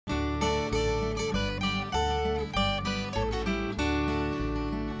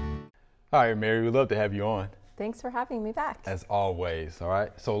All right, Mary, we'd love to have you on. Thanks for having me back. As always, all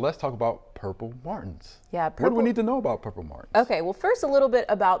right? So let's talk about purple martins. Yeah, What do we need to know about purple martins? Okay, well, first a little bit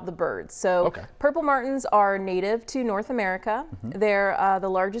about the birds. So purple martins are native to North America. They're the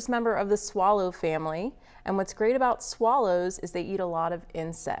largest member of the swallow family. And what's great about swallows is they eat a lot of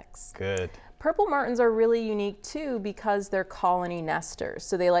insects. Good. Purple martins are really unique too because they're colony nesters.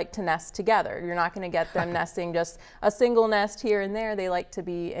 So they like to nest together. You're not going to get them nesting just a single nest here and there. They like to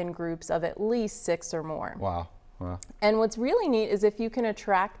be in groups of at least 6 or more. Wow. Wow. And what's really neat is if you can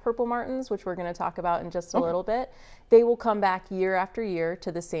attract purple martins, which we're going to talk about in just a little bit, they will come back year after year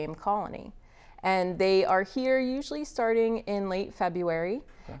to the same colony. And they are here usually starting in late February,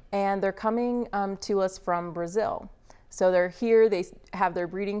 and they're coming to us from Brazil. So they're here, they have their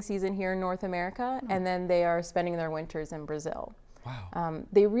breeding season here in North America, and then they are spending their winters in Brazil. Wow.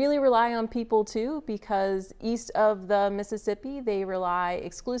 They really rely on people too, because east of the Mississippi, they rely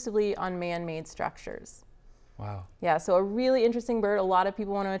exclusively on man-made structures. Wow. Yeah, so a really interesting bird. A lot of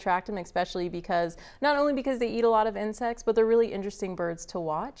people want to attract them, especially because, not only because they eat a lot of insects, but they're really interesting birds to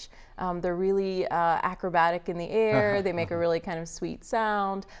watch. They're really acrobatic in the air. They make a really kind of sweet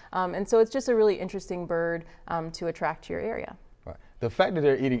sound. And so it's just a really interesting bird to attract to your area. Right. The fact that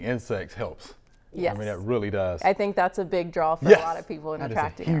they're eating insects helps. Yes. I mean, that really does. I think that's a big draw for a lot of people in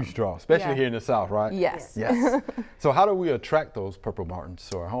attracting them. That is a huge draw, especially here in the South, right? Yes. Yes. So how do we attract those purple martins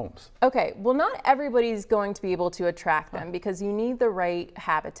to our homes? Okay, well, not everybody's going to be able to attract them because you need the right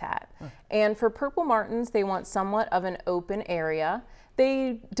habitat. And for purple martins, they want somewhat of an open area.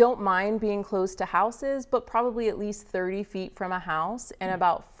 They don't mind being close to houses, but probably at least 30 feet from a house and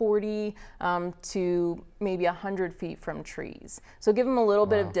about 40 to maybe 100 feet from trees. So give them a little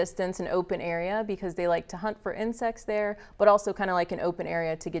bit of distance and open area because they like to hunt for insects there, but also kind of like an open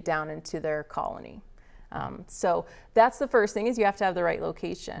area to get down into their colony. So that's the first thing, is you have to have the right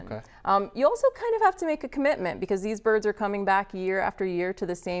location. You also kind of have to make a commitment because these birds are coming back year after year to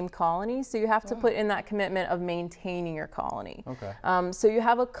the same colony. So you have to put in that commitment of maintaining your colony. So you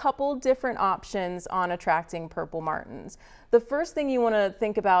have a couple different options on attracting purple martins. The first thing you want to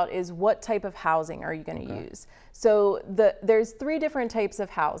think about is what type of housing are you going to use. So there's 3 different types of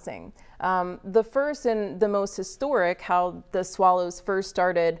housing. The first and the most historic, how the swallows first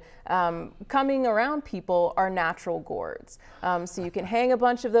started coming around people, are natural gourds. So you can hang a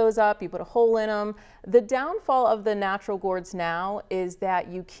bunch of those up, you put a hole in them. The downfall of the natural gourds now is that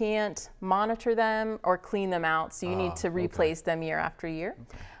you can't monitor them or clean them out, so you need to replace them year after year.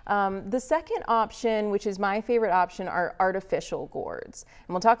 The second option, which is my favorite option, are artificial gourds.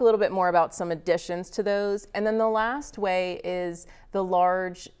 And we'll talk a little bit more about some additions to those. And then the last way is the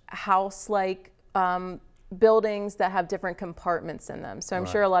large house-like buildings that have different compartments in them. So I'm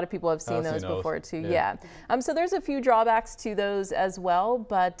sure a lot of people have seen those before too. So there's a few drawbacks to those as well,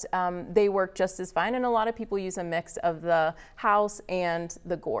 but they work just as fine. And a lot of people use a mix of the house and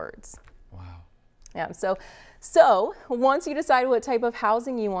the gourds. Wow. Yeah, so once you decide what type of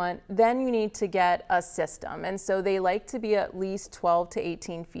housing you want, then you need to get a system. And so they like to be at least 12 to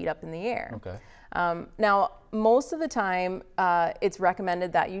 18 feet up in the air. Now, most of the time, it's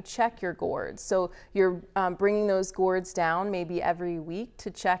recommended that you check your gourds. So you're bringing those gourds down maybe every week to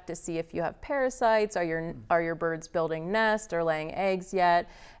check to see if you have parasites, are your birds building nests or laying eggs yet?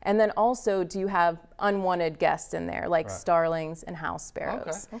 And then also, do you have unwanted guests in there, like starlings and house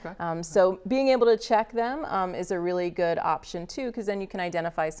sparrows? So being able to check them is a really good option too, because then you can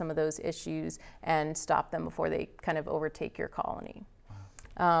identify some of those issues and stop them before they kind of overtake your colony.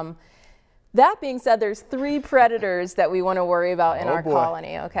 That being said, there's 3 predators that we want to worry about in our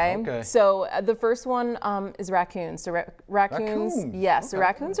colony, So the first one is raccoons. So raccoons, yes, so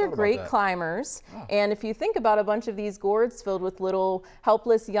raccoons are great climbers. And if you think about a bunch of these gourds filled with little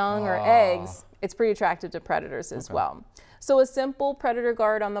helpless young or eggs, it's pretty attractive to predators as well. So a simple predator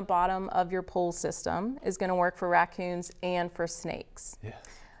guard on the bottom of your pole system is going to work for raccoons and for snakes.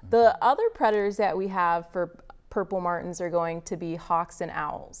 The other predators that we have for purple martins are going to be hawks and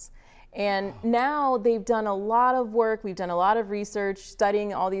owls. And now they've done a lot of work, we've done a lot of research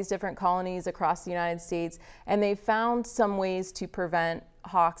studying all these different colonies across the United States, and they've found some ways to prevent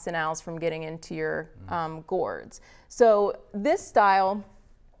hawks and owls from getting into your gourds. So this style,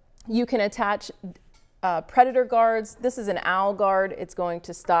 you can attach predator guards. This is an owl guard. It's going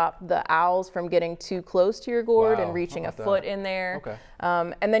to stop the owls from getting too close to your gourd and reaching a foot in there.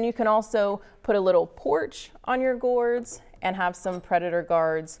 And then you can also put a little porch on your gourds and have some predator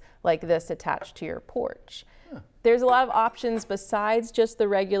guards like this attached to your porch. There's a lot of options besides just the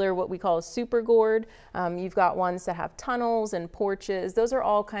regular, what we call a super gourd. You've got ones that have tunnels and porches. Those are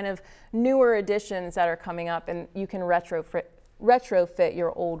all kind of newer additions that are coming up, and you can retrofit retrofit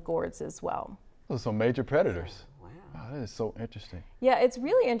your old gourds as well. Those are some major predators. Wow, that is so interesting. Yeah, it's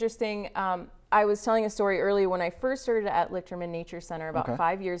really interesting. I was telling a story earlier when I first started at Lichterman Nature Center about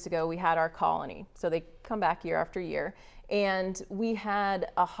 5 years ago. We had our colony, so they come back year after year, and we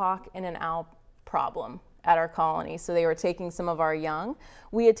had a hawk and an owl problem at our colony. So they were taking some of our young.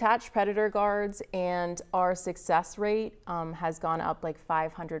 We attached predator guards, and our success rate has gone up like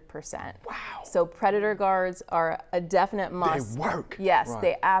 500%. Wow. So predator guards are a definite must. They work. Yes, right.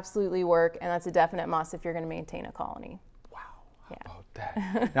 They absolutely work, and that's a definite must if you're going to maintain a colony. Wow. How about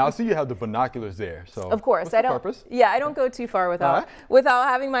that? Now I see you have the binoculars there. So of course, what's the purpose? Yeah, I don't go too far without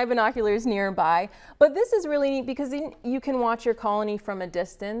having my binoculars nearby. But this is really neat because you can watch your colony from a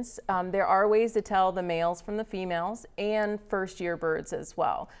distance. There are ways to tell the males from the females and first-year birds as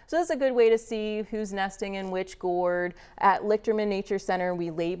well. So that's a good way to see who's nesting in which gourd. At Lichterman Nature Center,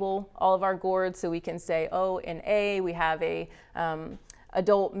 we label all of our gourds so we can say, oh, in A we have a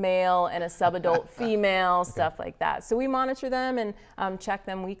adult male and a subadult female, stuff like that. So we monitor them and check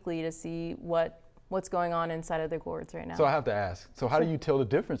them weekly to see what's going on inside of the gourds right now. So I have to ask, so how do you tell the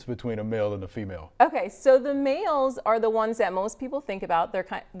difference between a male and a female? Okay, so the males are the ones that most people think about. They're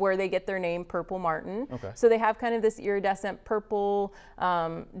where they get their name, purple martin. Okay. So they have kind of this iridescent purple,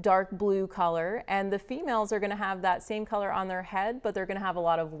 dark blue color, and the females are going to have that same color on their head, but they're going to have a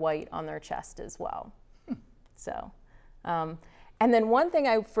lot of white on their chest as well. So. And then one thing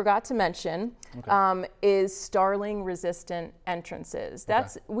I forgot to mention is starling resistant entrances.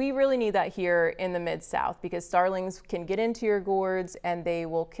 We really need that here in the Mid-South because starlings can get into your gourds and they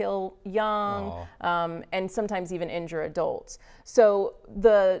will kill young and sometimes even injure adults. So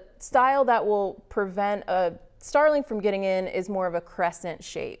the style that will prevent a starling from getting in is more of a crescent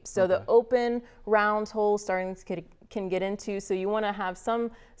shape. So the open round hole starlings can get into, so you want to have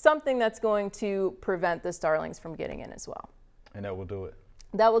something that's going to prevent the starlings from getting in as well. And that will do it?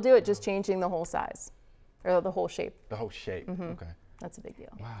 That will do it, just changing the whole size, or the whole shape. The whole shape, okay. That's a big deal.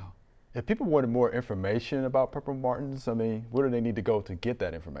 Wow. If people wanted more information about purple martins, I mean, where do they need to go to get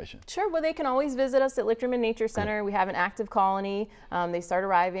that information? Sure, well, they can always visit us at Lichterman Nature Center. We have an active colony. They start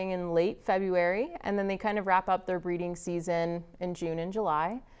arriving in late February, and then they kind of wrap up their breeding season in June and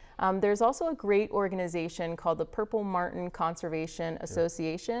July. There's also a great organization called the Purple Martin Conservation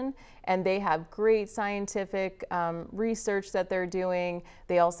Association, and they have great scientific research that they're doing.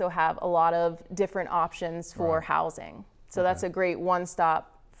 They also have a lot of different options for housing. So that's a great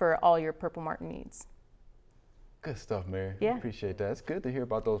one-stop for all your purple martin needs. Good stuff, Mary. Yeah. Appreciate that. It's good to hear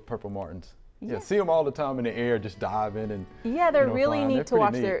about those purple martins. Yeah, see them all the time in the air, just dive in and they're really neat to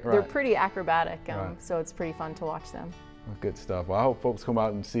watch. Neat. They're pretty acrobatic, so it's pretty fun to watch them. Well, good stuff. Well, I hope folks come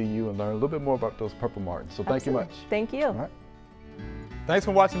out and see you and learn a little bit more about those purple martins. So thank you much. Thank you. All right. Thanks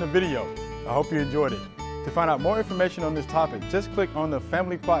for watching the video. I hope you enjoyed it. To find out more information on this topic, just click on the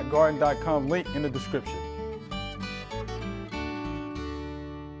familyplotgarden.com link in the description.